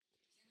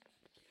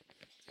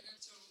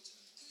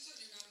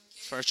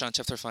1 John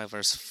chapter 5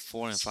 verse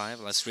 4 and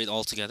 5. Let's read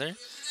all together.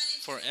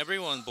 For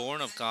everyone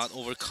born of God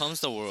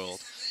overcomes the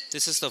world.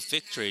 This is the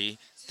victory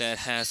that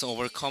has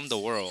overcome the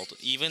world,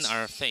 even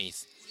our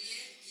faith.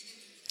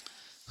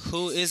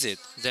 Who is it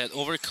that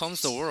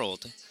overcomes the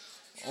world?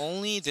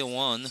 Only the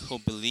one who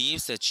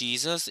believes that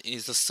Jesus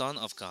is the Son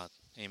of God.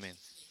 Amen.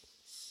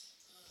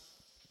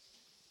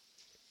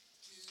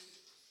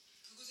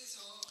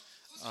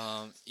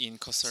 In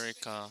Costa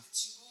Rica,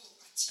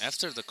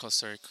 after the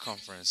Costa Rica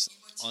conference,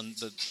 on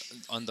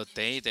the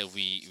day that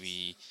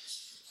we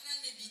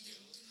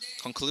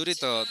concluded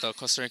the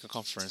Costa Rica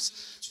conference,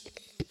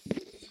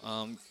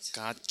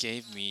 God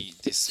gave me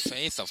this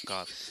faith of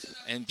God.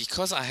 And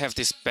because I have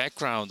this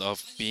background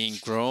of being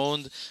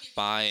grown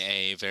by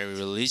a very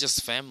religious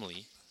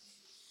family,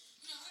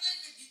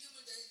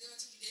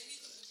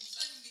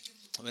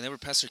 whenever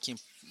Pastor Kim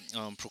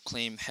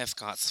proclaimed have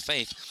God's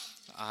faith,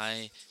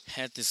 I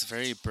had this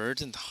very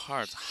burdened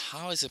heart.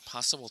 How is it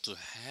possible to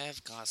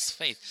have God's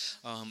faith?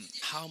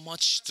 How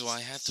much do I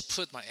have to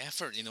put my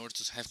effort in order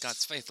to have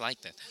God's faith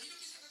like that?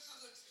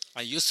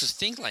 I used to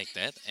think like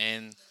that,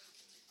 and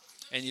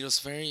it was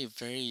very,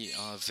 very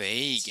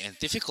vague and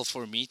difficult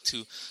for me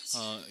to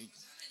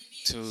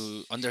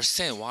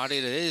understand what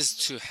it is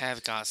to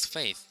have God's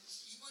faith.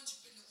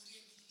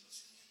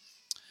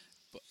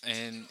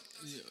 And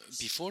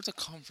before the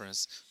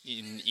conference,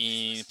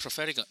 in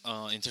prophetic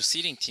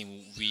interceding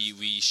team,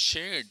 we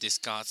shared this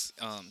God's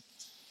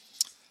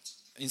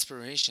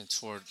inspiration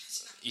toward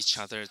each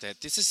other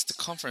that this is the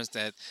conference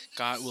that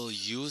God will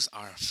use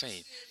our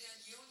faith.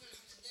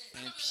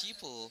 And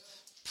people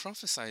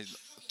prophesied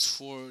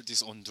toward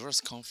this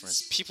Honduras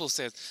conference. People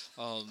said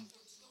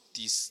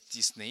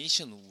this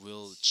nation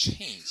will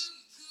change.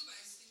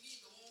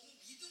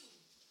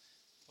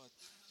 But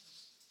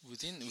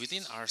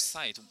within our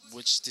sight,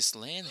 which this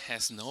land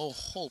has no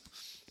hope,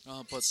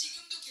 but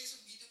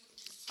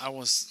I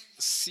was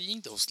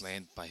seeing those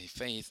land by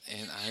faith,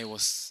 and I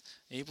was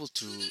able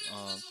to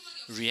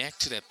react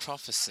to that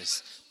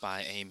prophecies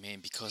by amen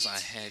because I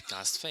had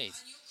God's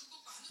faith.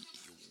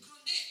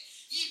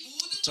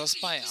 Just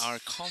by our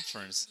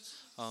conference,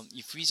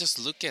 if we just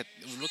look at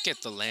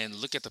the land,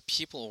 look at the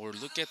people, or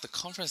look at the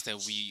conference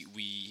that we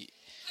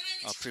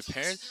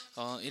prepared,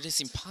 it is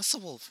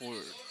impossible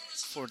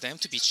for them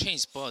to be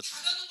changed. But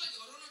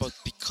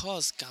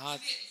because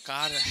God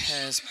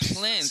has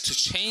planned to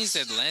change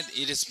that land,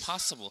 it is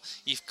possible.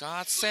 If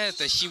God said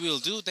that He will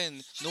do,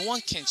 then no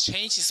one can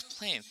change His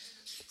plan.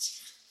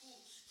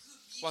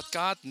 What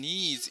God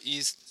needs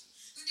is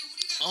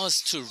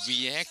us to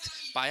react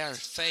by our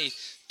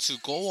faith to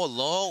go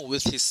along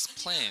with His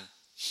plan.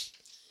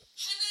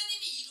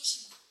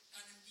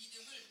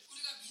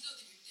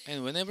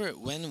 And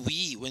when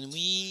we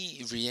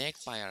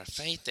react by our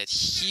faith that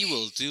He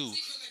will do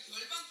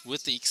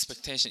with the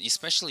expectation,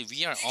 especially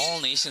we are all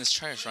nations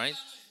church, right?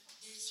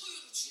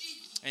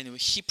 And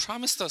He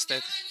promised us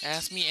that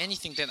ask me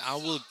anything that I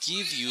will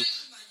give you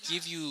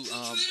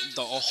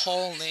the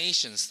whole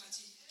nations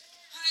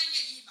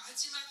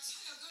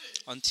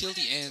until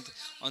the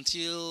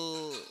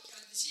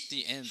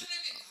end.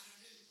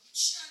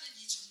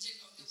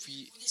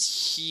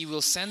 He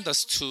will send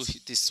us to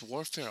this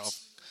warfare of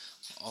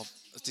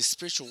this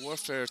spiritual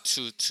warfare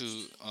to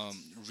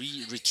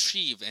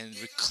retrieve and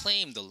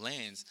reclaim the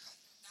lands.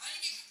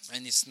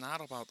 And it's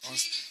not about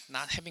us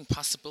not having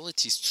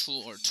possibilities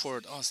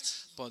toward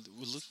us, but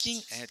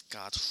looking at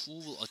God who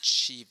will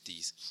achieve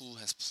these, who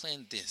has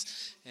planned this,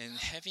 and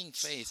having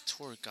faith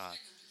toward God.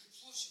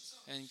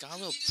 And God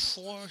will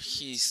pour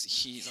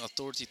His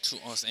authority to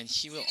us, and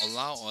He will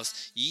allow us,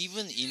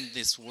 even in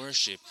this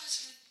worship,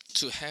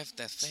 to have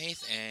that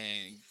faith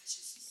and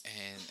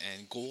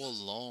go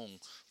along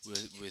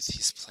with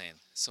His plan.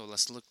 So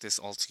let's look this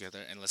all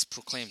together and let's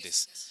proclaim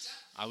this.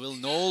 I will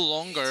no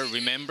longer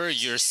remember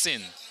your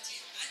sin.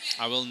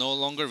 I will no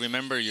longer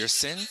remember your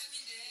sin.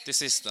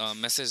 This is the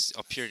message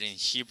appeared in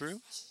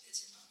Hebrew.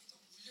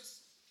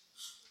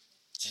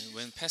 And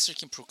when Pastor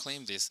Kim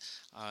proclaimed this,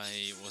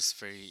 I was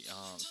very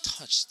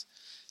touched.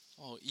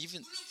 Oh,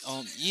 even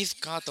if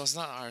God does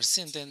not our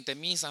sin, then that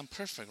means I'm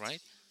perfect,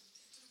 right?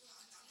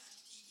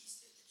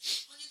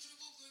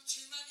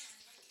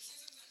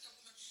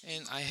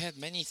 And I had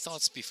many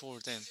thoughts before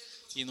then.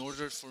 In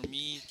order for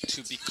me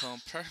to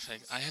become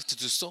perfect, I have to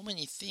do so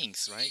many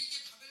things, right?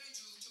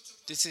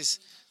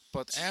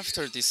 But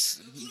after this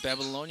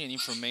Babylonian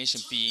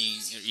information being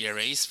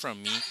erased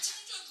from me,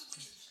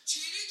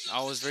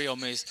 I was very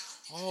amazed.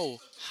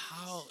 Oh,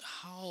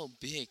 how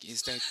big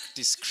is that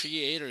this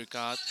Creator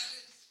God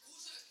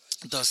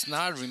does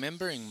not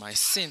remembering my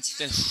sins?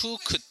 Then who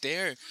could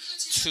dare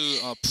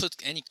to put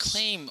any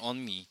claim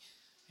on me?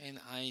 And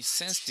I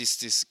sensed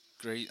this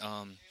great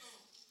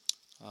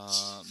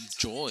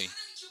joy.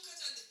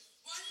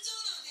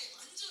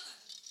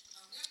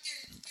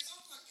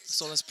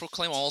 So let's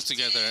proclaim all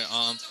together.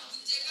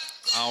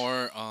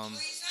 Our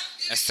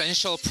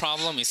essential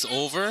problem is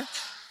over.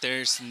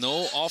 There's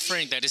no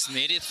offering that is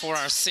needed for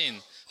our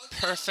sin.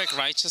 Perfect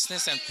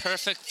righteousness and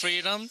perfect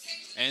freedom,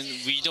 and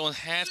we don't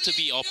have to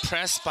be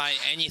oppressed by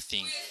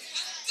anything.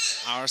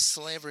 our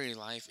slavery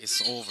life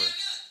is over.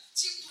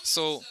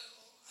 So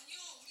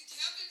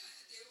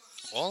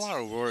all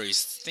our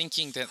worries,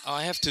 thinking that, "Oh,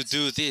 I have to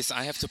do this,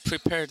 I have to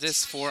prepare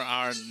this for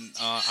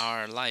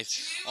our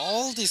life."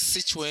 All these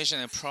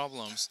situations and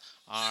problems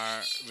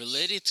are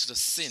related to the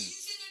sin,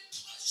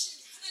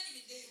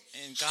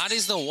 and God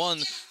is the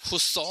one who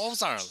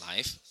solves our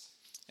life.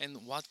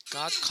 And what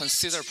God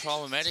consider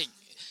problematic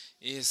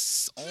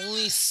is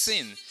only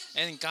sin.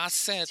 And God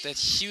said that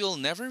He will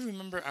never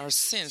remember our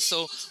sin.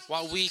 So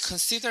what we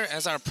consider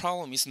as our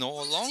problem is no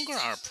longer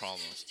our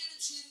problem.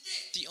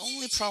 The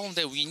only problem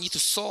that we need to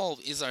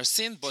solve is our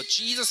sin, but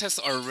Jesus has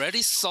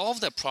already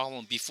solved that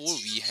problem before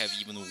we have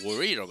even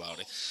worried about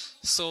it.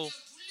 So,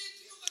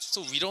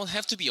 so we don't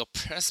have to be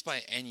oppressed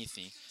by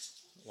anything.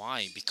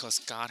 Why? Because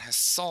God has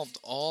solved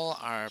all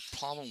our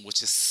problem,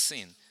 which is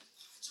sin.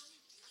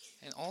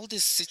 And all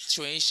these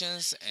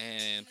situations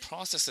and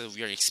processes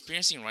we are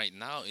experiencing right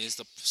now is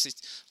the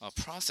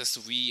process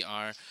we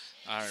are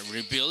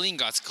revealing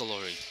God's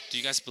glory. Do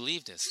you guys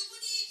believe this?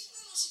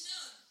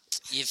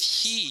 If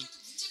He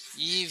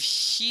if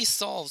he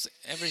solves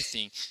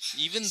everything,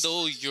 even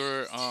though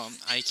your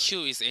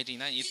IQ is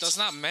 89, it does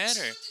not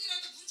matter.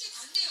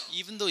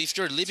 Even though if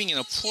you're living in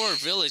a poor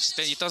village,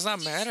 then it does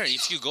not matter.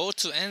 If you go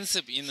to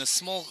NSIP in a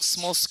small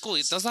school,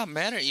 it does not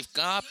matter. If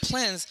God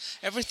plans,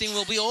 everything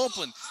will be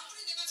open.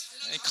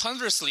 And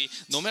conversely,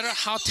 no matter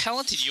how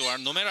talented you are,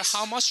 no matter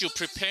how much you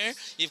prepare,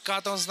 if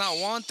God does not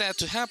want that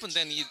to happen,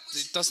 then it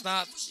does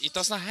not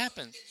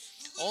happen.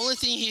 Only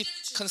thing He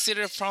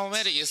considered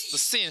problematic is the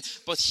sin,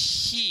 but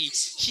he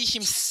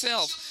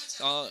himself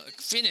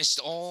finished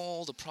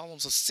all the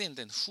problems of sin.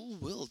 Then who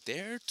will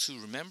dare to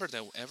remember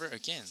that ever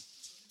again?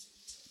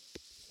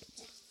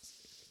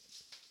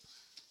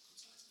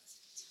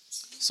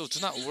 So do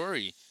not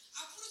worry.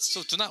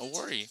 So do not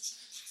worry.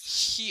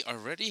 He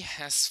already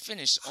has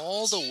finished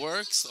all the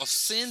works of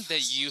sin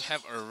that you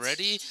have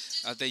already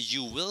that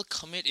you will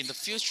commit in the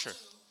future.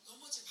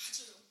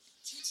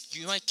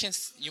 You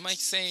might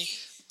say,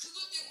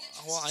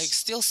 "Well, I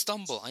still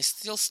stumble,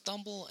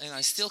 and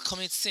I still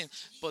commit sin."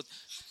 But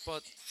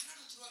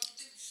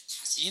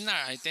in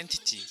our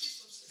identity,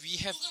 we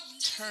have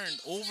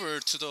turned over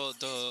to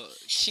the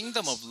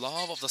kingdom of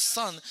love of the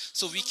Son,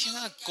 so we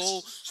cannot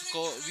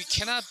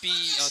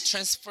be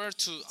transferred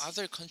to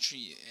other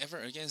country ever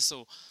again.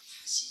 So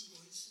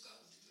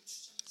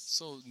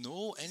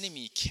no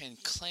enemy can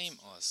claim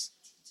us,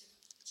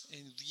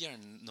 and we are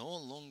no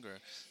longer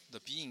the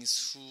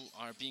beings who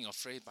are being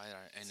afraid by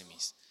our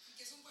enemies.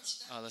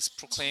 Let's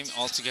proclaim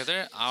all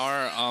together.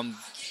 Our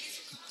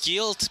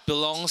guilt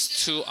belongs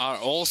to our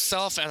old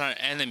self and our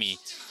enemy.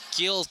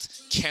 Guilt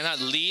cannot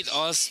lead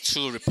us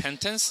to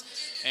repentance,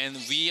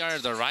 and we are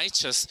the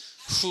righteous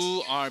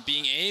who are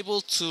being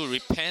able to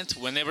repent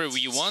whenever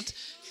we want.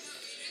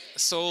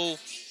 So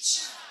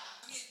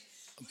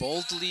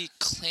boldly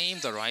claim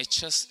the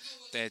righteous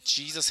that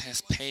Jesus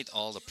has paid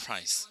all the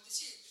price.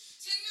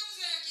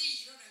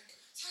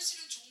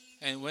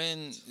 And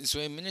when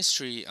Zoe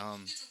Ministry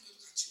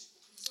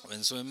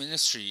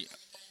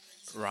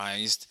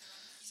rised,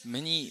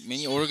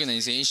 many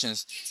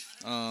organizations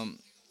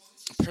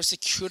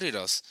persecuted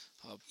us,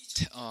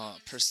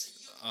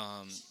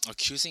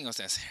 accusing us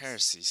as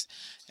heresies.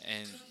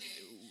 And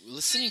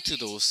listening to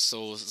those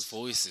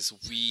voices,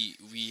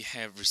 we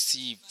have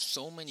received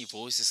so many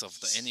voices of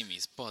the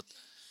enemies. But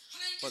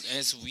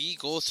as we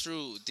go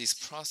through this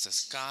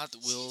process, God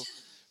will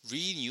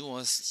renew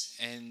us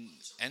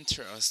and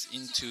enter us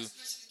into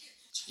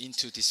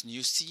this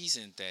new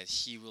season, that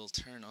He will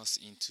turn us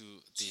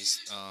into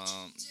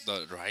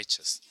the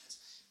righteous.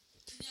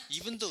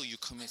 Even though you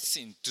commit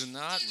sin, do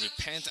not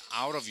repent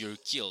out of your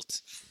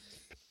guilt.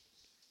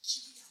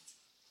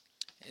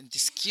 And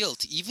this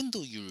guilt, even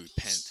though you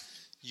repent,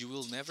 you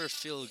will never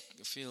feel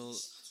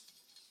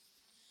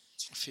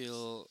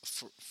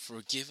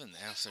forgiven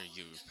after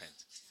you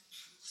repent,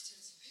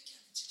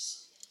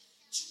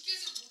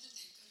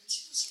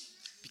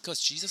 because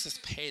Jesus has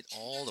paid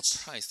all the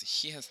price.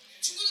 He has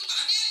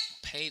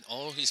paid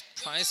all His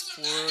price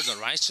for the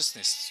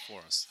righteousness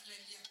for us.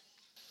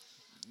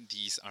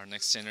 These our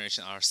next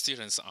generation, our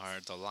students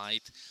are the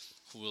light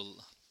who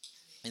will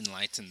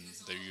enlighten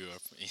the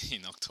Europe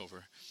in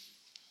October.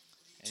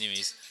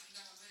 Anyways,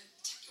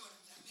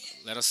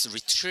 let us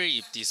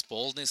retrieve this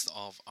boldness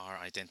of our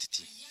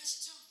identity.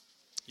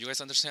 You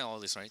guys understand all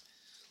this, right?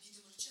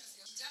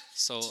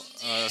 So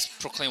let's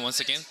proclaim once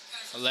again.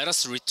 Let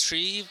us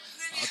retrieve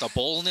the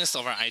boldness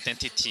of our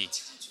identity.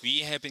 We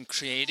have been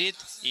created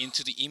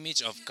into the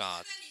image of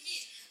God.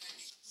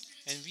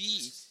 And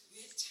we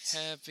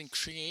have been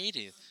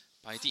created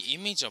by the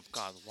image of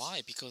God.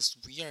 Why? Because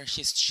we are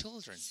His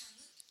children.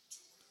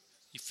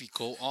 If we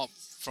go up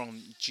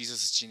from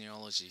Jesus'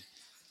 genealogy,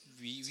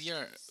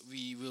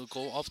 we will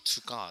go up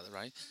to God,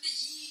 right?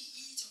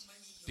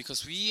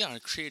 because we are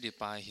created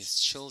by his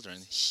children.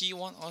 He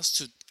wants us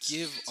to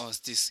give us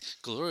this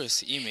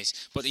glorious image,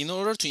 but in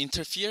order to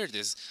interfere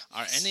this,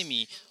 our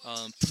enemy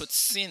puts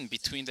sin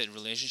between that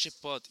relationship.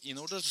 But in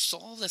order to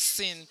solve the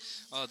sin,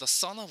 the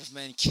Son of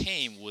Man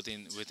came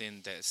within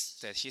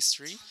that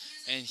history,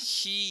 and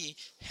he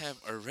have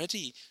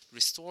already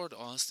restored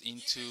us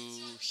into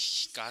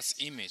God's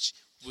image,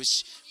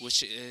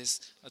 which is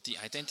the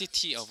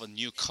identity of a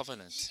new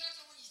covenant.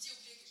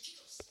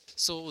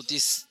 So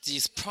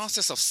this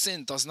process of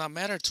sin does not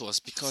matter to us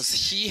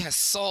because he has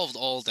solved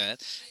all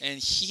that, and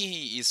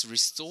he is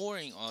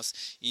restoring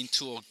us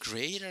into a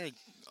greater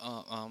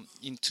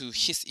into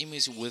his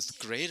image with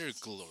greater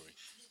glory.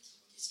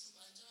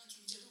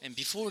 And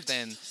before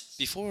then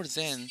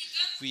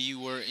we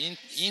were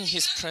in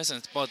his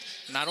presence, but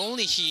not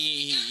only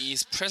he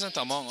is present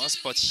among us,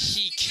 but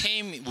he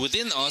came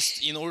within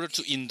us in order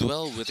to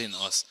indwell within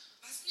us.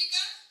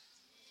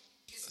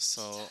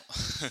 So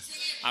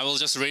I will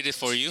just read it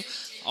for you.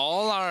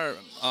 All our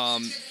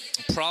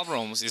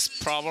problems is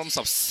problems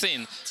of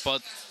sin,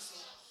 but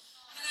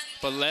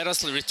let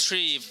us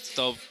retrieve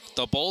the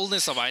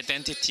boldness of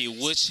identity,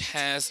 which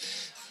has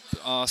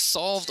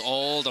solved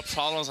all the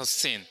problems of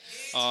sin.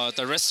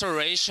 The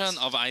restoration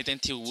of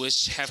identity,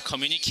 which have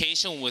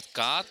communication with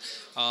God,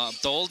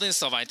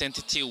 boldness of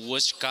identity,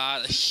 which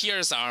God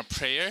hears our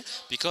prayer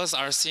because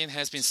our sin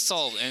has been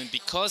solved, and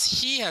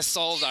because He has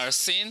solved our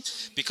sin,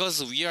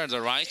 because we are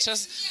the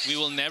righteous, we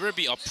will never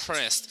be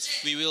oppressed.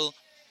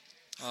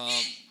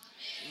 Uh,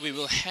 we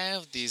will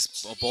have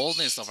this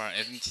boldness of our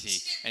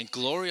identity and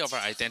glory of our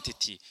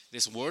identity,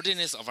 this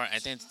worthiness of our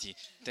identity.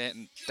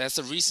 That's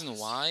the reason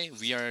why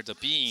we are the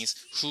beings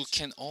who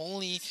can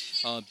only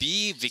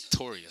be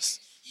victorious.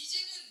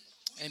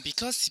 And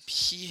because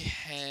he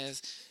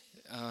has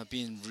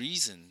been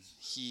risen,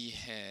 he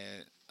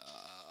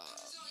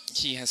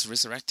has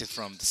resurrected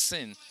from the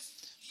sin.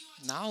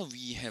 Now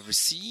we have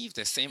received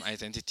the same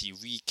identity.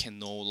 We can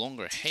no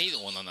longer hate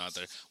one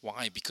another.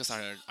 Why? Because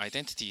our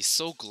identity is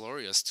so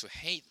glorious to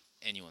hate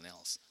anyone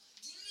else.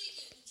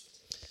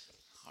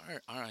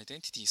 Our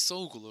identity is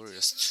so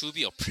glorious to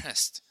be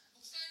oppressed.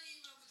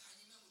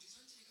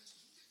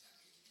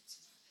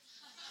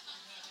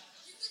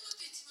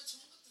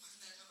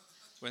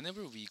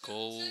 Whenever we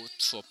go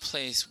to a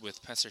place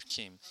with Pastor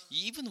Kim,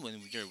 even when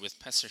we are with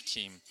Pastor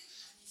Kim,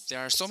 there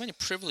are so many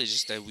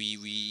privileges that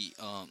we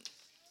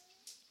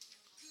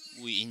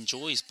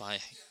enjoy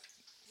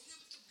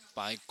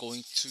by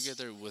going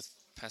together with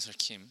Pastor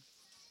Kim.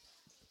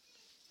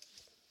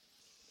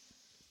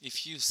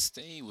 If you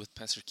stay with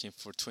Pastor Kim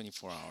for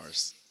 24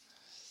 hours,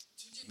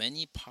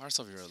 many parts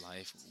of your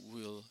life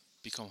will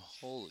become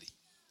holy.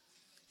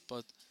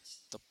 But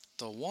the,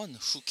 the one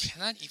who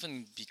cannot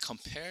even be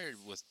compared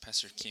with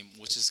Pastor Kim,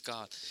 which is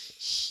God,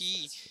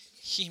 he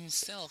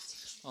himself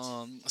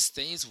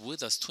stays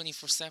with us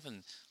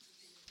 24/7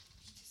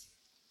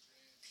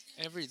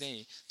 every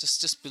day.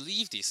 Just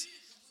believe this.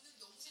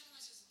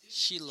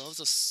 He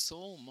loves us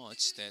so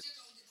much that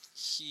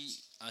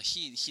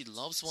he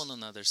loves one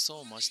another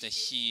so much that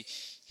he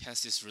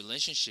has this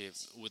relationship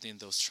within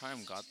those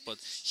triune God, but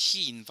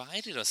he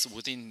invited us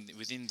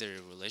within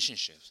their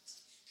relationship,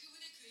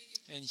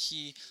 and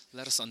he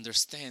let us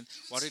understand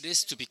what it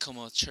is to become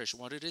a church,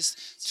 what it is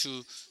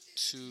to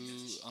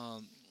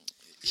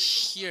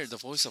hear the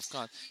voice of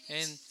God,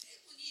 and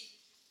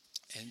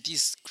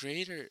this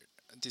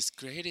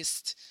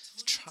greatest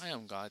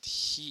triumph God,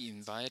 he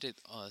invited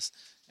us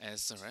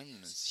as the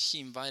remnants. He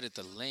invited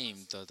the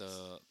lame,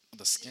 the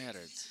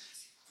scattered.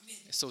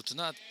 So do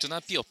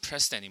not be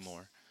oppressed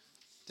anymore.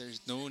 There's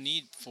no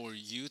need for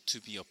you to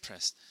be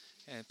oppressed.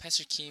 And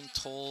Pastor Kim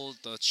told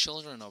the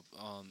children of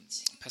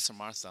Pastor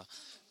Martha,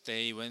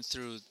 they went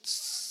through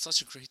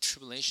such a great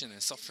tribulation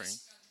and suffering.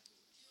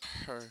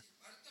 Her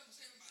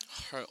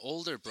her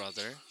older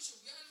brother,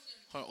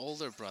 her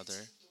older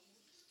brother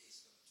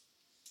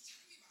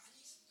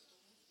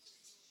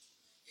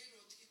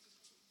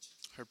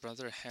her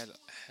brother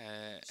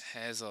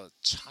has a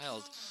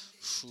child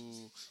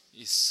who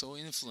is so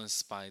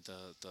influenced by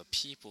the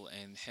people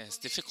and has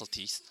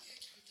difficulties.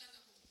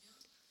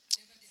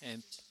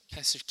 And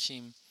Pastor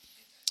Kim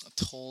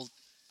told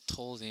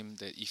told him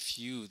that if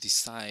you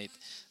decide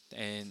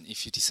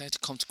to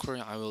come to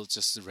Korea, I will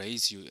just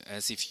raise you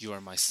as if you are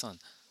my son.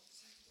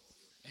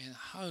 And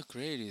how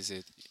great is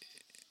it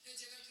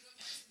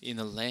in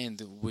a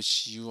land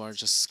which you are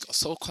just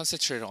so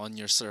concentrated on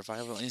your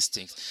survival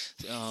instinct,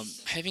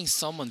 having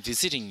someone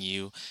visiting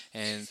you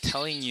and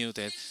telling you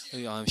that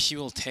he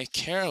will take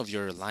care of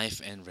your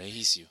life and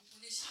raise you.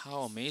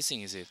 How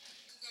amazing is it?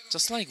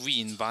 Just like we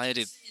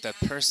invited that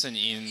person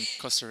in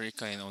Costa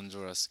Rica and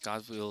Honduras,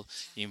 God will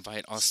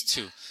invite us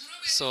too.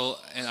 So,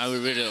 and I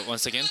will read it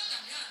once again.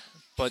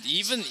 But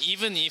even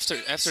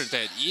after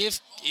that,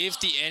 if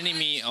the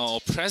enemy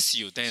oppress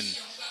you, then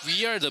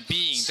we are the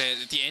being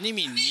that the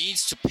enemy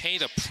needs to pay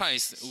the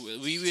price.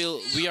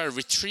 We are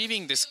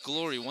retrieving this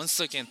glory once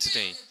again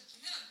today.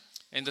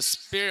 And the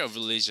spirit of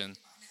religion,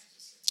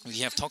 we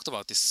have talked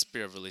about this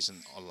spirit of religion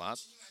a lot.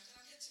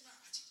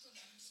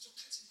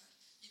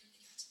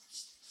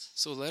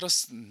 So let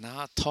us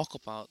not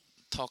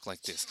talk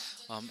like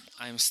this.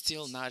 I'm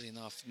still not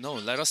enough. No,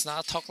 let us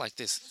not talk like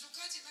this.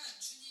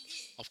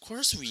 Of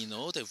course, we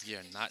know that we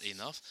are not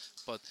enough,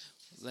 but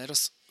let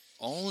us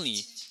only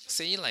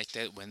say like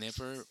that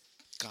whenever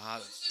God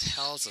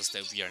tells us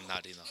that we are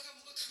not enough.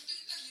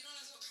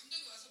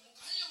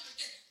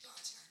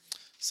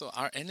 So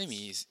our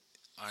enemies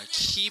are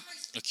keep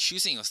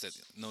accusing us that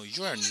no,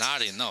 you are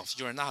not enough.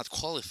 You are not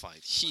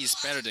qualified. He is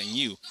better than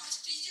you,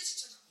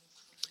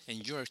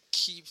 and you are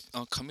keep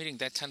committing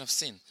that kind of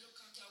sin.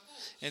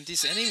 And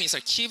these enemies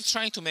are keep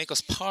trying to make us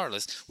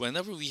powerless.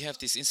 Whenever we have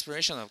this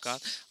inspiration of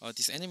God,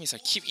 these enemies are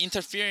keep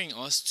interfering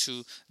us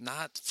to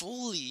not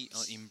fully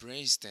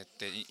embrace that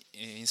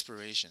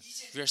inspiration.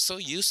 We are so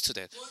used to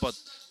that, but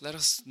let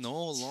us no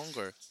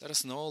longer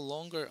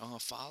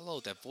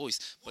follow that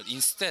voice, but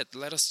instead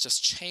let us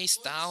just chase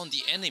down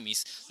the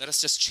enemies. Let us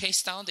just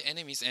chase down the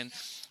enemies and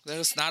let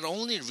us not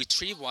only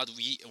retrieve what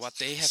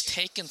they have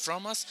taken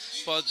from us,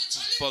 but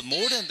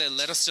more than that,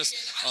 let us just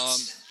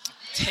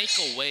take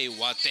away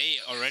what they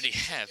already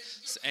have.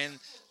 And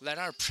let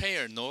our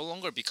prayer no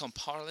longer become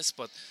powerless,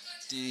 but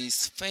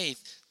this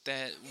faith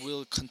that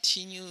will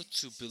continue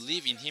to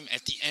believe in Him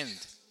at the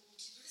end.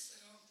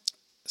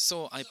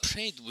 So I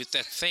prayed with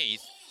that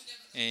faith,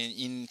 and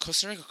in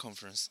Costa Rica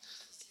conference,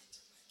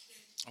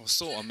 I was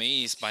so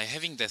amazed by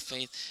having that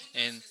faith.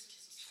 And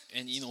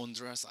in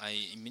Honduras,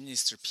 I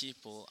minister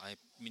people. I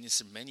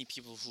minister many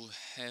people who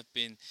have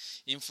been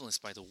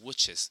influenced by the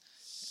witches.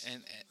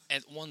 And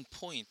at one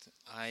point,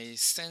 I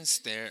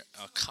sensed their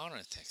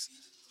counterattacks.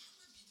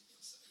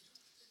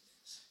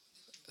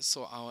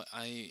 So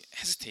I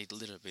hesitate a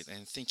little bit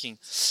and thinking,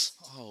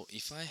 oh,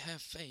 if I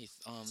have faith,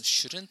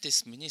 shouldn't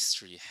this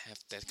ministry have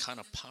that kind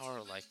of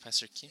power like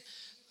Pastor Kim?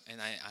 And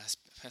I asked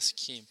Pastor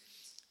Kim,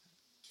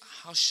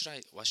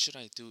 what should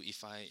I do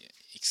if I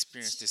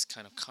experience this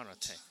kind of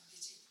counterattack?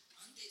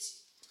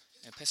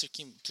 And Pastor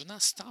Kim, do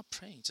not stop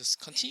praying. Just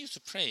continue to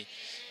pray.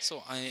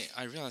 So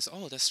I realized,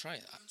 oh, that's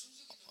right.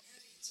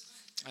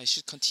 I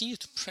should continue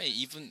to pray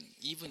even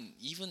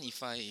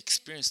if I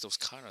experience those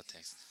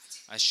counterattacks.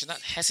 I should not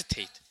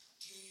hesitate.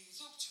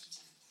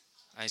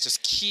 I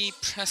just keep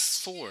press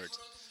forward.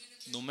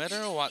 No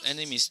matter what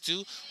enemies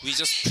do, we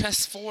just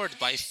press forward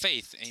by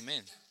faith.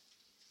 Amen.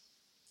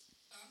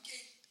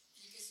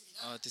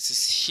 This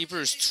is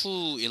Hebrews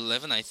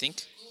 2:11, I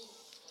think.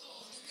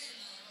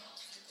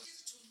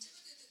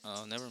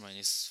 Never mind.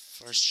 It's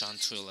First John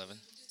 2:11.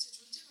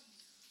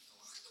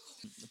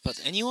 But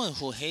anyone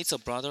who hates a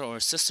brother or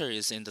sister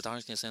is in the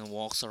darkness and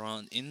walks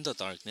around in the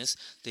darkness.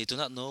 They do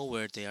not know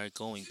where they are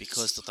going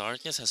because the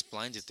darkness has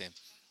blinded them.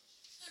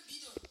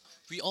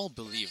 We all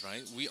believe,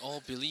 right? We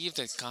all believe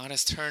that God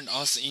has turned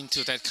us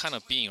into that kind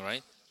of being,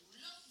 right?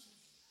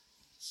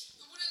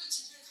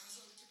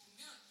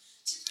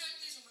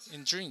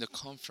 And during the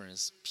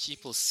conference,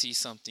 people see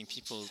something,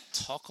 people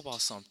talk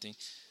about something.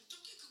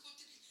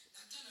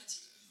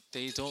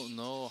 They don't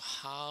know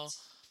how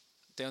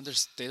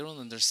they don't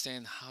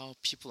understand how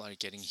people are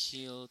getting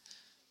healed.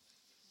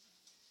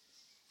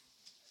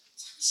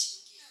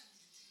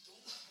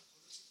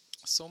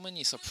 So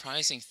many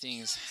surprising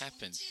things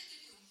happen.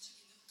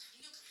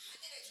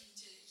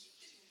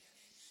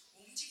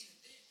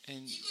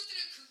 And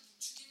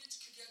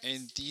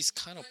and these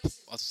kind of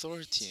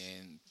authority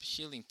and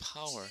healing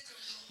power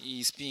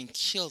is being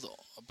killed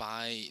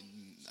by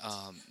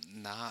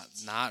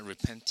not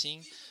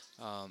repenting,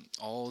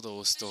 all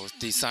those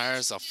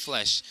desires of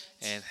flesh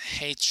and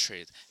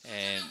hatred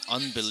and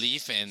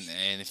unbelief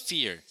and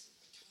fear.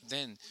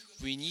 Then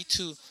we need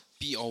to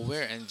be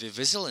aware and be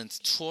vigilant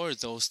toward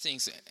those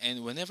things.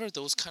 And whenever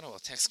those kind of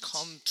attacks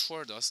come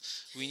toward us,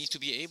 we need to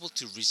be able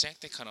to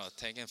reject that kind of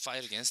attack and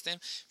fight against them.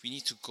 We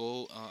need to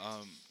go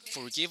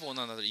forgive one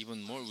another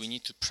even more. We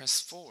need to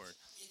press forward.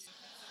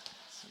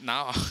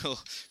 Now I'll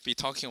be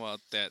talking about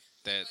that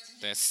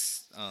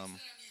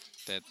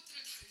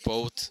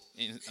boat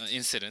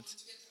incident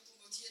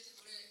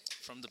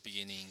from the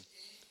beginning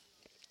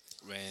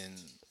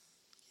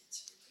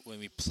when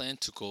we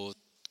planned to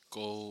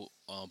go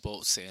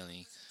boat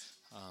sailing.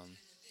 Um,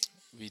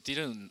 we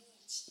didn't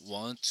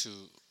want to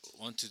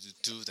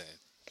do that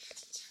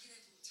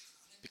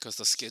because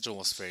the schedule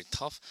was very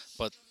tough.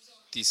 But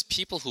these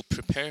people who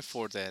prepare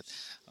for that,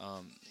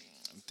 um,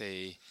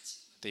 they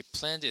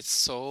planned it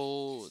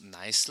so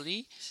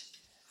nicely.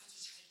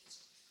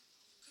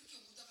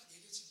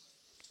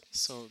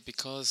 So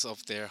because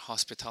of their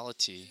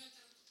hospitality,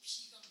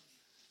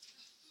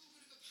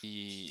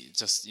 we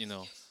just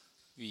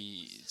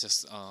we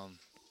just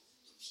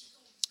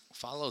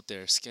followed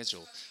their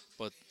schedule.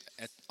 But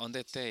on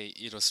that day,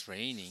 it was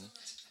raining,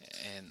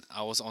 and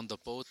I was on the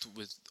boat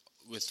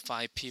with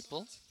 5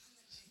 people.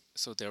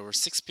 So there were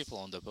 6 people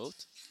on the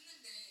boat.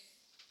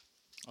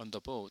 On the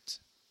boat.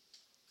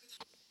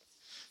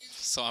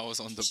 So I was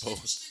on the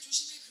boat.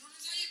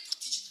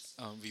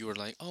 We were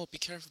like, "Oh, be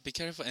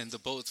careful!" And the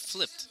boat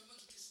flipped.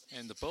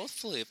 And the boat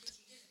flipped,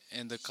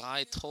 and the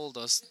guy told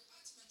us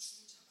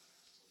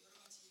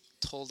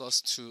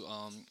to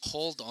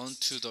hold on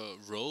to the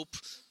rope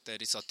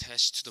that is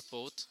attached to the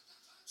boat.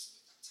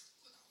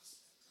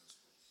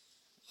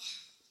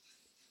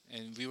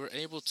 and we were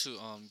able to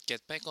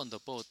get back on the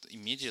boat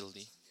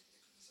immediately,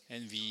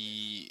 and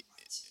we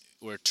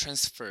were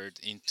transferred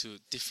into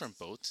different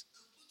boat,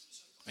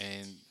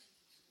 and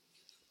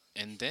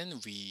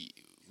then we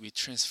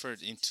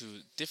transferred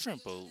into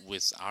different boat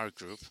with our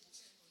group,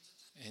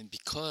 and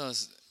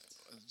because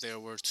there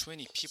were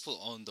 20 people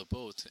on the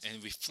boat,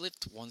 and we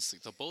flipped once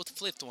the boat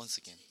flipped once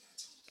again.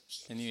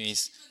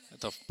 Anyways,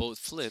 the boat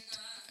flipped,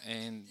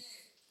 and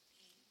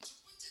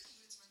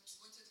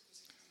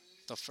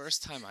the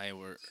first time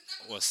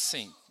was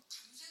sink.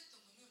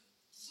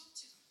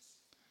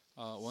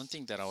 One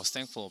thing that I was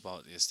thankful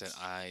about is that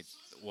I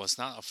was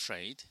not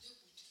afraid.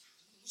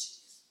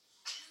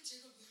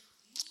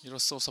 It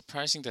was so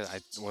surprising that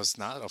I was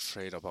not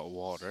afraid about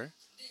water.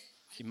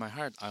 In my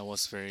heart, I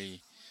was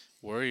very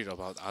worried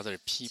about other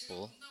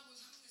people.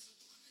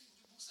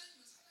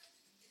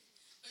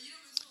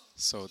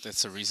 So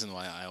that's the reason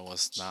why I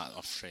was not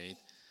afraid.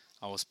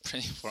 I was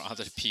praying for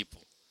other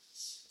people.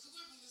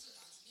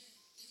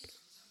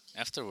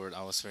 Afterward,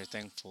 I was very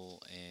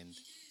thankful, and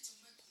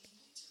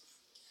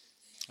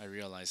I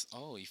realized,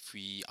 oh, if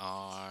we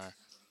are,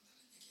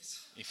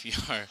 if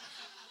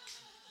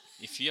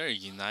we are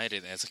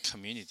united as a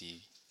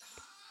community,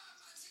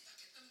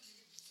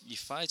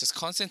 if I just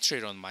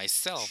concentrate on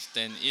myself,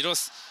 then it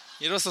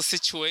was a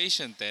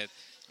situation that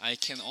I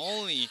can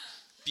only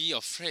be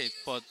afraid.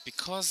 But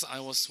because I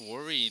was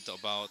worried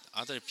about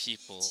other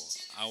people,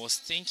 I was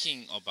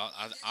thinking about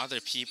other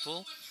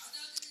people,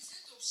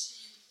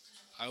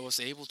 I was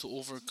able to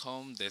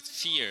overcome that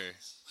fear.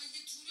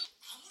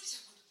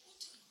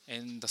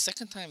 And the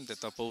second time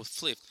that the boat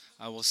flipped,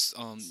 I was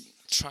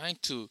trying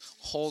to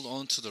hold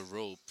on to the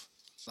rope.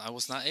 I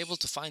was not able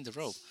to find the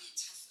rope,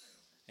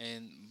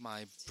 and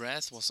my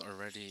breath was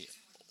already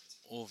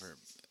over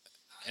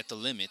at the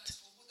limit.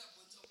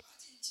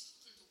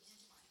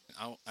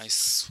 I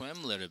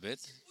swam a little bit.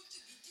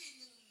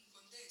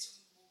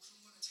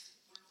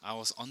 I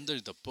was under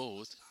the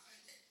boat,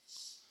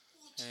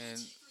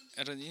 and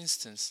at an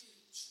instance,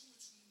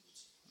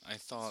 I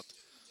thought,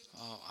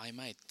 "Oh, I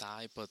might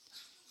die." But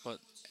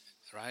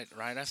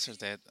right after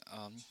that,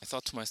 I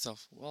thought to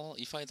myself, "Well,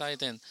 if I die,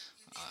 then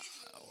uh,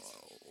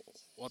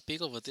 what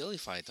big of a deal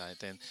if I die?"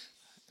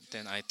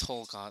 Then I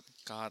told God,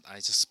 "God, I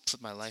just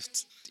put my life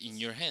in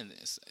Your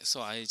hands."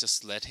 So I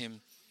just let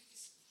Him,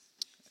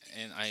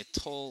 and I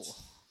told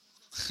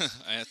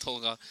I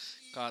told God,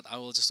 God, I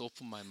will just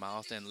open my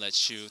mouth and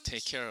let You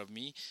take care of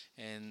me.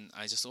 And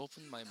I just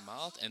opened my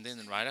mouth, and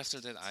then right after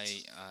that,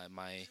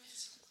 my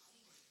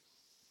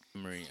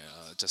memory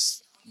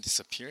just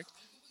disappeared,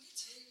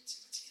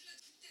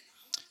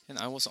 and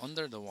I was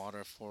under the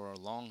water for a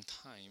long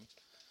time.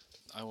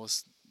 I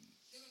was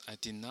I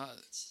did not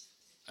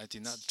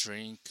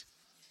drink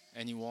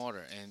any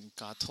water, and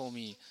God told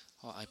me,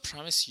 oh, I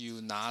promise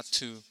you not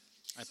to.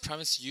 I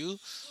promise you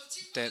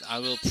that I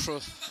will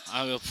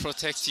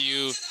protect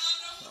you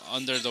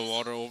under the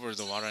water, over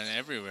the water, and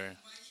everywhere.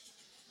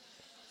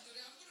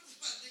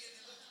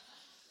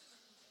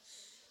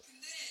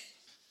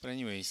 But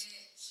anyways,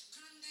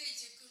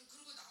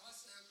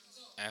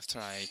 after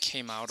I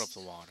came out of the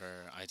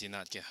water, I did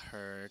not get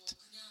hurt.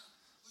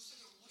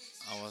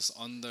 I was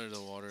under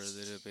the water a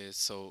little bit,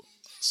 so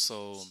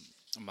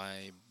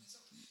my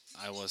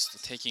I was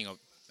taking a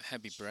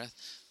heavy breath,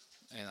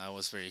 and I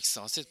was very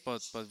exhausted.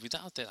 But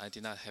without that, I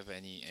did not have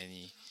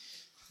any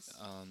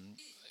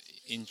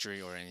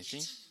injury or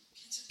anything.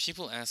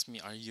 People ask me,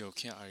 "Are you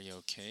okay? Are you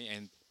okay?"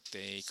 And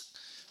they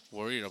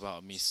worried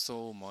about me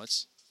so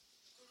much.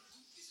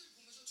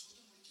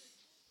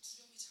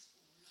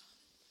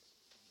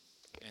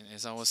 And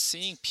as I was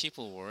seeing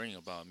people worrying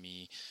about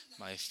me,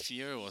 my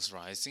fear was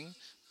rising.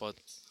 But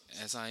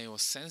as I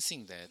was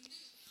sensing that,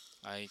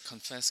 I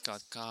confessed,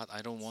 God, God,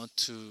 I don't want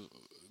to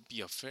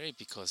be afraid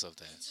because of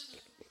that.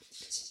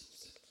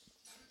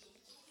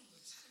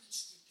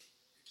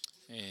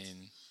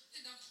 And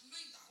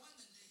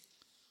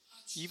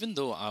even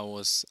though I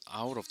was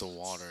out of the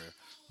water,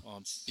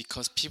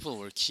 because people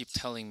were keep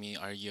telling me,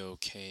 "Are you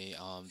okay?"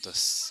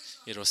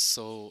 It was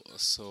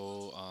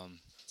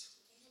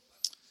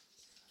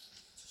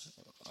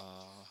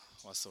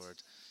what's the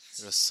word?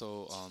 It was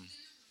so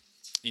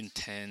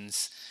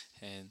intense,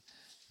 and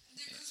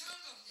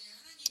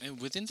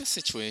within the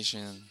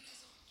situation,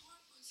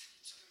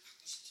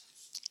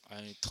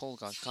 I told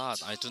God,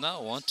 God, I do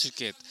not want to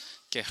get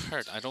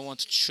hurt. I don't want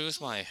to choose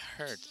my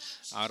hurt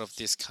out of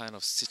this kind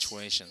of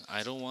situation.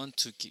 I don't want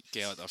to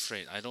get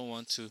afraid. I don't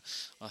want to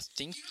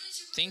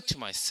think to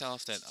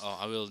myself that, oh,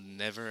 I will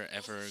never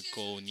ever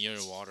go near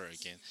water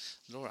again.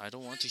 Lord, I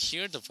don't want to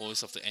hear the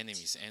voice of the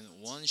enemies.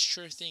 And one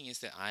sure thing is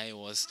that I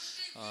was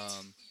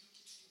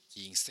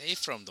being safe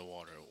from the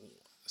water,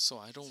 so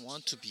I don't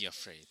want to be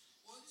afraid.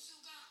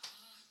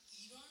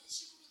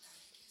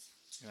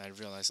 And I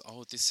realized,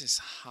 oh, this is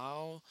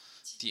how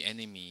the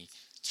enemy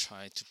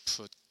tried to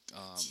put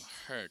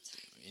hurt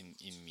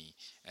in me,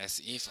 as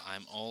if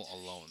I'm all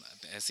alone,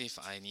 as if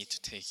I need to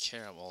take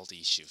care of all the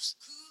issues.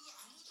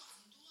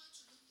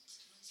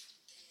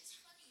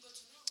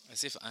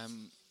 as if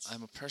I'm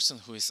a person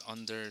who is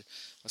under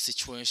a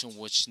situation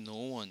which no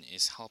one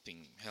is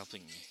helping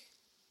me.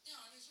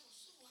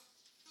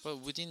 But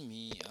within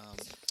me,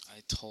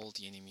 I told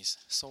the enemies,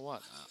 so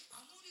what?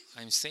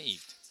 I'm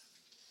saved.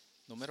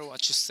 No matter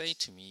what you say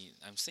to me,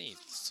 I'm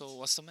saved. So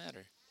what's the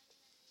matter?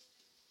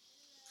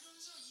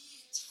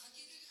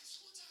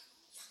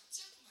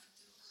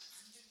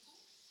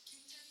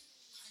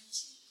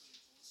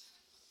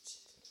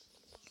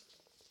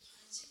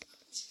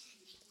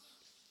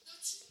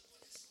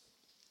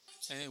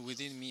 And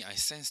within me, I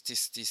sense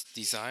this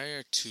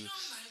desire to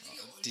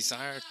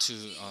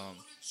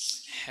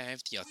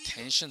have the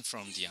attention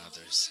from the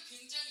others.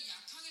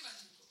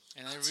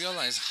 And I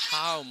realize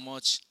how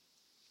much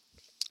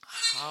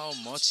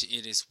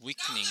it is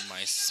weakening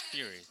my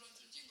spirit.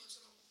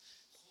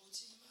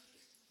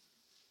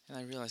 And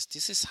I realize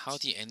this is how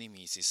the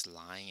enemy is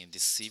lying and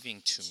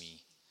deceiving to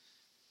me.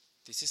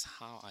 This is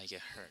how I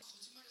get hurt.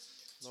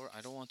 Lord,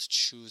 I don't want to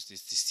choose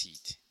this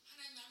deceit.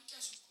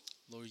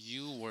 Lord,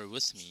 you were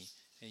with me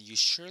and you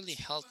surely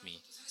helped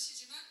me.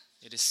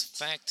 It is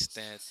fact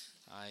that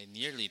I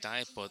nearly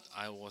died, but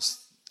I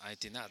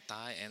did not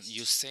die, and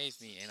you saved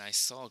me, and I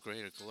saw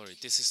greater glory.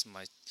 This is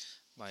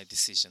my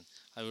decision.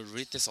 I will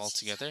read this all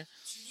together.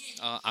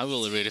 I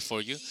will read it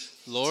for you.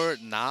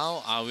 Lord,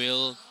 now I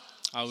will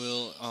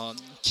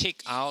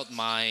kick out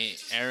my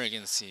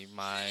arrogancy,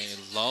 my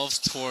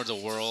love toward the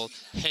world,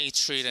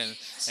 hatred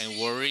and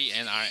worry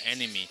and our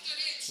enemy.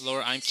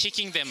 Lord, I'm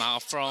kicking them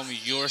out from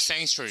your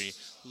sanctuary.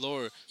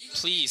 Lord,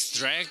 please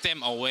drag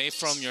them away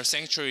from your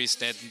sanctuaries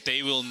that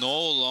they will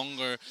no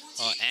longer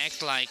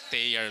act like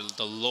they are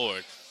the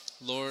Lord.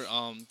 Lord,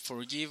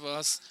 forgive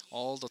us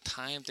all the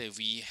time that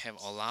we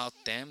have allowed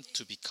them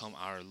to become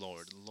our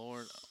Lord.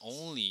 Lord,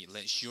 only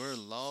let your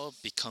love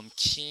become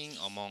king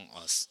among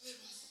us.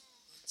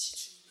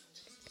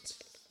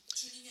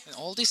 And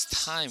all this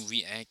time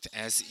we act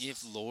as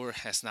if Lord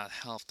has not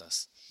helped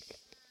us.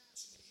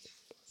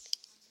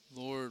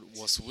 Lord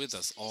was with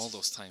us all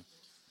those time.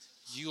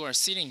 You are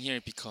sitting here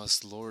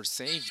because Lord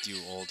saved you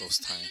all those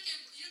time.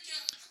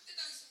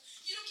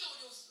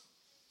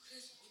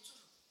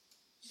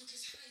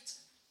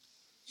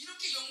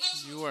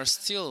 You are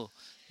still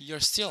you're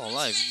still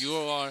alive.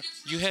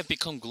 You have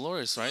become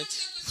glorious, right?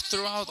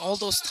 Throughout all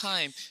those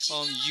time,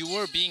 you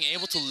were being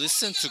able to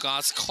listen to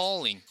God's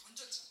calling.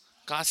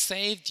 God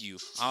saved you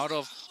out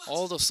of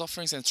all the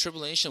sufferings and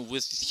tribulation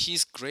with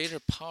His greater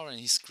power and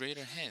His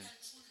greater hand.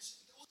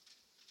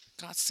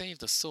 God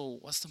saved us, so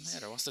what's the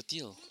matter? What's the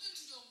deal?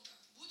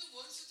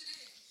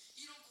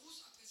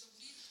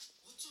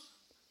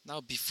 Now,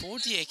 before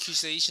the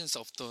accusations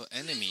of the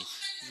enemy,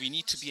 we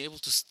need to be able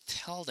to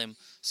tell them,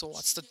 so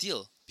what's the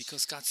deal?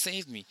 Because God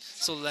saved me.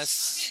 So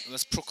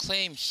let's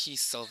proclaim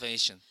His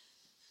salvation.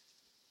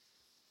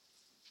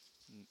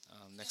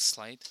 Next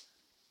slide.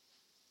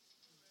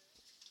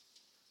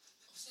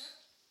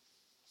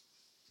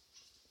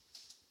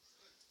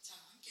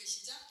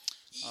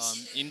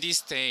 In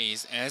these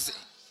days,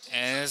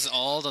 as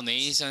all the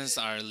nations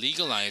are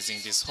legalizing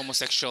this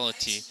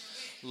homosexuality,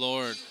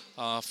 Lord,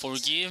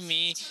 forgive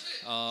me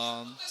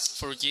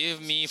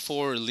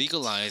for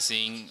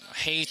legalizing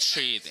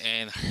hatred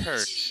and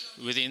hurt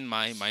within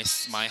my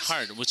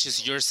heart, which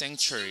is your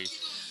sanctuary,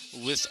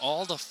 with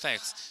all the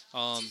facts,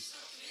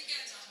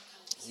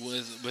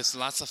 with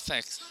lots of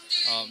facts,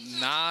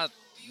 not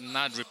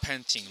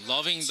repenting,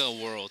 loving the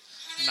world,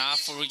 not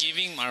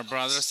forgiving our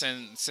brothers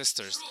and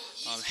sisters,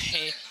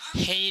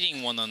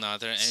 hating one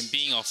another and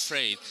being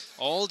afraid.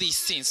 All these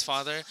sins,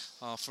 Father,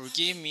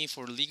 forgive me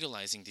for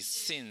legalizing these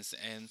sins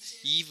and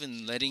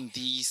even letting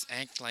these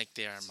act like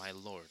they are my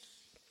Lord.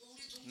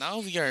 Now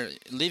we are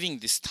living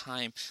this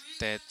time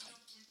that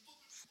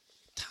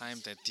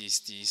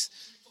these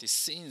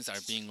sins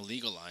are being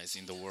legalized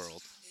in the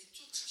world.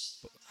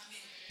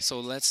 So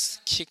let's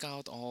kick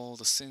out all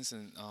the sins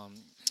and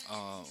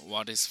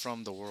what is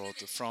from the world,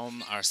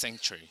 from our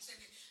sanctuary.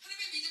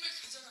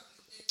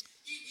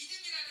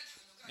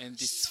 And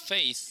this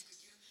faith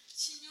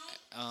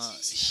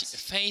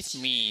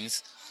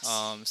means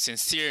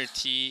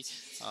sincerity,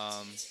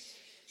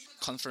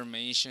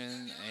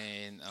 confirmation,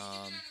 and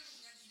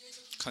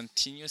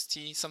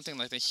continuity, something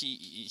like that.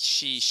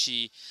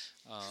 She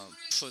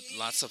put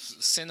lots of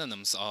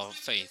synonyms of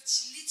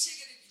faith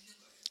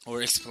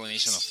or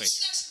explanation of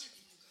faith.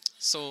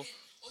 So,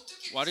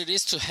 what it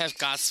is to have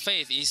God's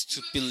faith is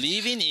to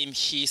believe in Him,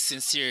 His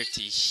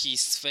sincerity,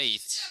 His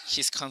faith,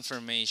 His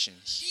confirmation.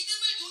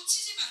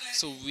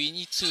 So we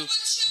need to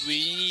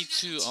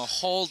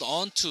hold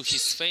on to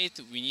His faith.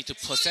 We need to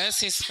possess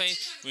His faith.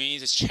 We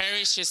need to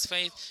cherish His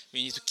faith.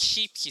 We need to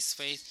keep His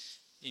faith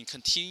in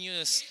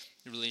continuous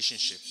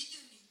relationship.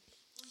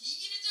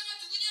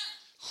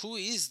 Who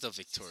is the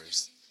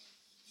victorious?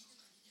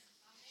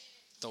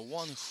 The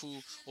one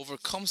who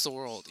overcomes the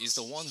world is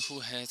the one who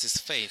has his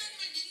faith,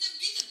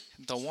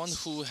 the one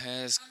who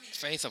has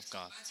faith of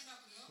God.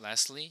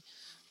 Lastly,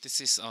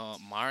 this is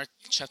Mark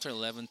chapter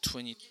 11,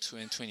 22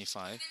 and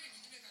 25.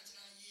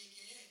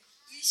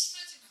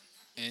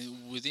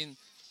 And within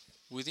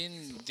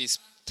this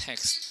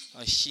text,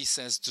 he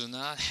says, "Do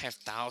not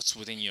have doubts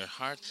within your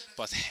heart,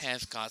 but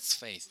have God's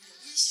faith."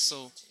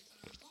 So,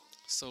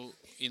 so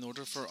in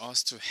order for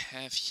us to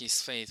have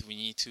His faith, we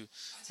need to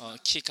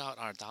kick out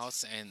our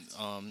doubts and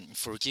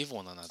forgive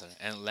one another.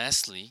 And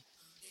lastly,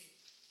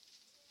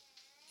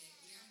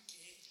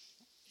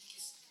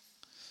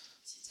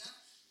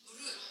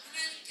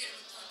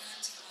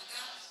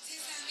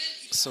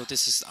 so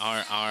this is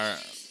our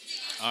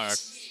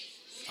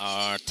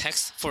our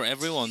text. For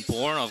everyone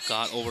born of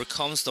God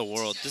overcomes the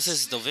world. This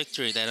is the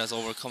victory that has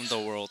overcome the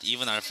world,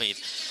 even our faith.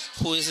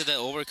 Who is it that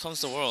overcomes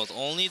the world?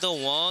 Only the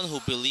one who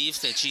believes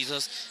that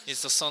Jesus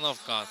is the Son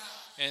of God.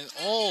 And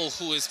all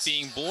who is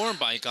being born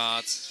by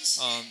God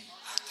um,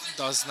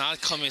 does not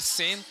commit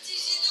sin,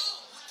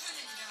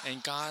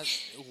 and God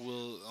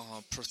will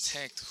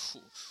protect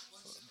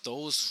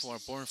those who are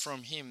born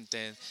from Him.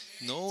 Then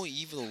no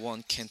evil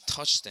one can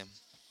touch them.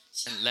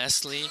 And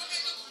lastly,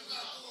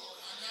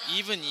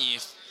 even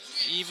if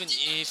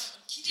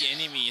the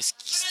enemy is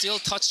still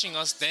touching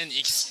us, then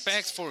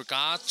expect for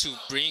God to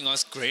bring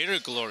us greater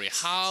glory.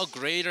 How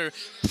greater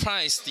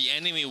price the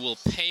enemy will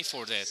pay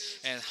for that,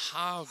 and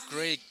how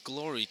great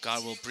glory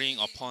God will bring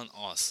upon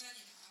us.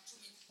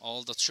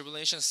 All the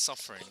tribulation,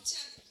 suffering,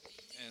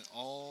 and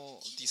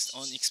all these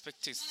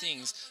unexpected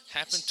things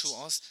happen to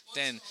us,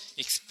 then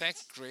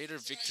expect greater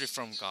victory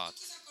from God.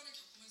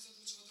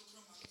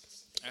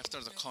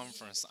 After the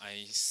conference,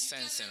 I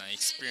sensed and I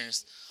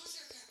experienced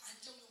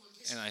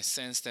and I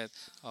sensed that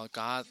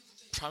God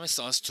promised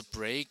us to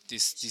break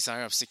this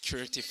desire of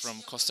security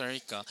from Costa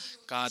Rica.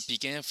 God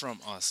began from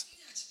us,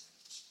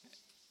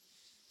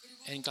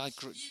 and God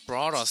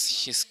brought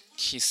us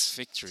His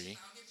victory.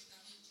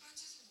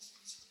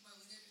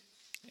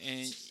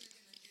 And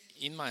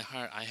in my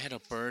heart, I had a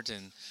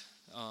burden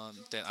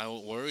that I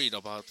was worried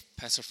about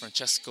Pastor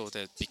Francesco,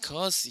 that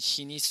because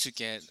he needs to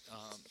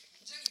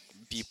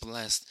be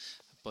blessed,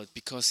 but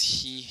because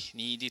he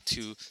needed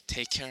to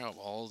take care of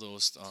all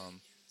those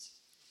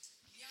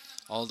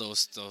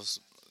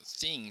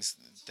things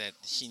that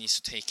he needs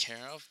to take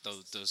care of,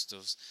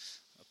 those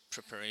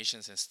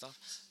preparations and stuff.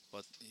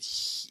 But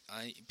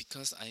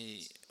because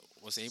I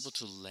was able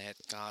to let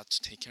God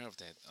to take care of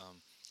that,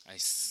 I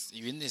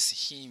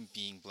witnessed Him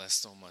being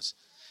blessed so much,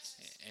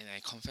 and I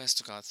confess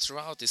to God,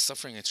 throughout this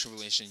suffering and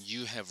tribulation,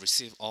 you have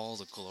received all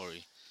the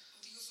glory.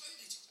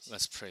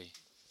 Let's pray.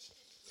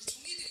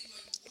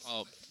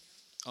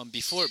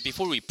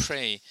 Before we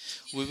pray,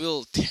 we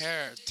will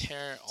tear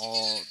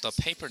all the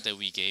paper that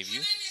we gave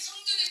you.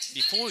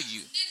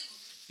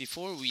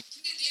 Before we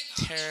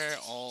tear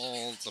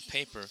all the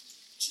paper,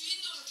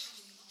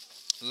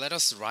 let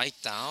us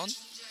write down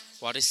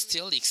what is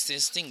still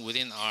existing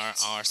within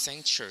our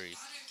sanctuary.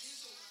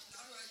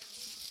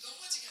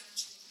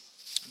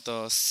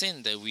 The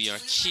sin that we are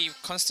keep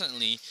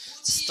constantly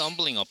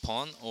stumbling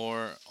upon,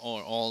 or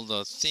all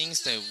the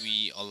things that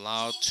we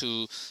allow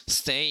to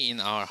stay in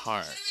our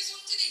heart,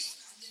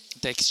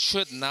 that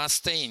should not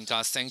stay in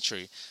God's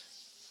sanctuary.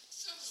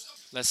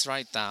 Let's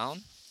write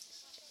down.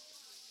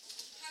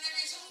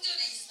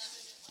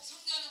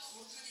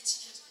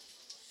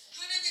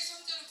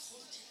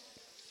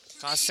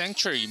 God's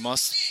sanctuary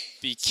must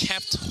be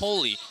kept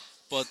holy,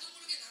 but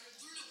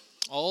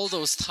all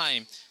those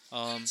time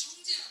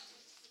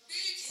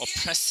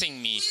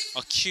oppressing me,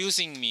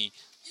 accusing me,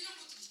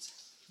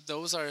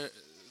 those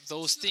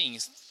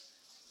things,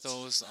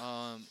 those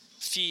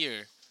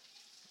fear,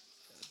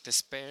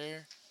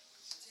 despair,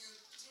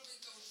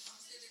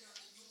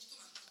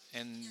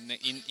 and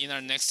in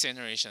our next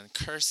generation,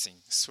 cursing,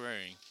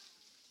 swearing.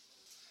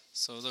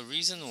 So the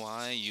reason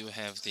why you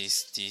have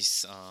this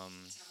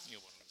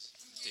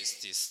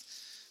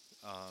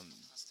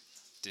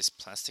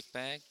plastic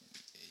bag,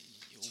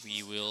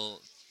 we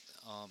will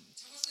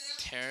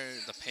tear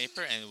the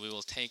paper and we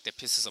will take the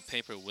pieces of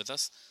paper with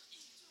us.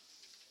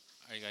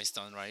 Are you guys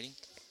done writing?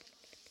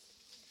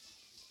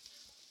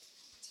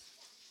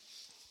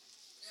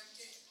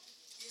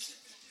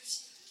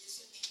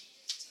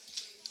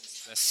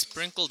 Let's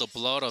sprinkle the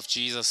blood of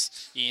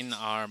Jesus in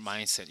our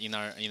mindset, in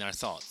our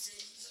thoughts.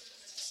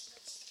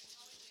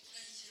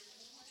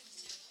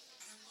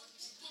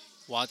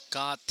 What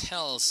God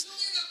tells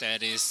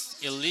that is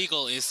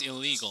illegal is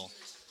illegal.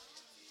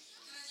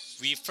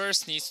 We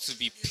first need to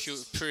be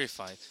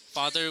purified.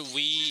 Father,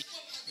 we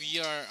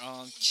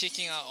are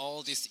kicking out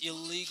all these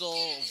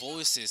illegal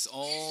voices,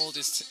 all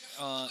these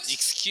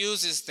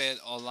excuses that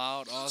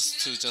allowed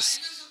us to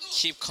just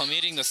keep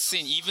committing the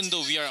sin, even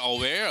though we are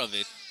aware of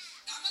it.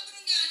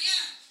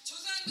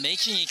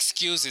 Making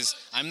excuses.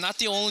 I'm not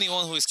the only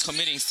one who is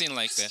committing sin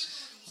like that.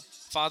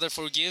 Father,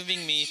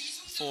 forgiving me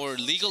for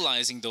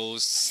legalizing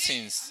those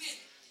sins.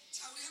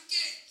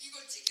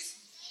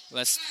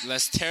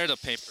 Let's tear the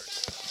paper.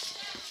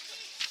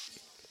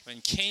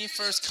 When Cain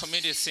first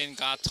committed sin,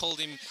 God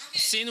told him,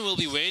 sin will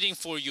be waiting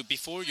for you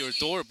before your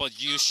door,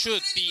 but you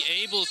should be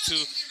able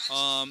to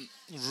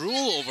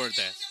rule over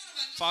that.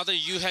 Father,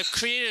 you have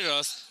created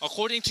us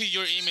according to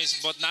your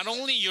image, but not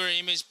only your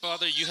image,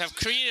 Father, you have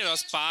created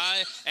us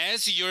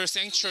as your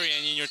sanctuary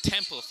and in your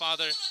temple.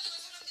 Father,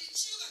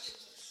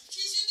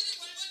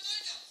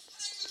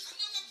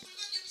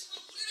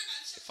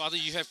 Father,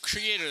 you have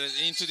created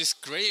us into this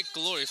great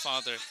glory,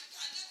 Father.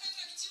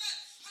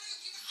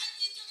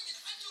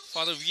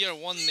 Father, we are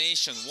one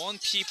nation, one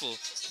people.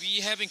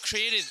 We have been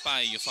created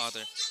by you,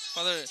 Father.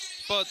 Father,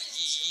 but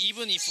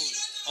even if,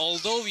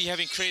 although we have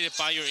been created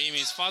by your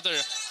image, Father,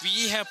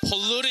 we have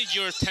polluted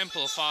your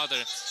temple, Father.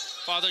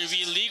 Father,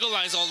 we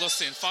legalize all those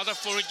sins. Father,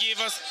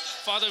 forgive us.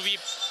 Father, we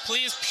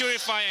please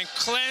purify and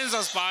cleanse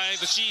us by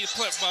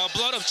the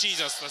blood of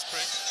Jesus. Let's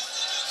pray.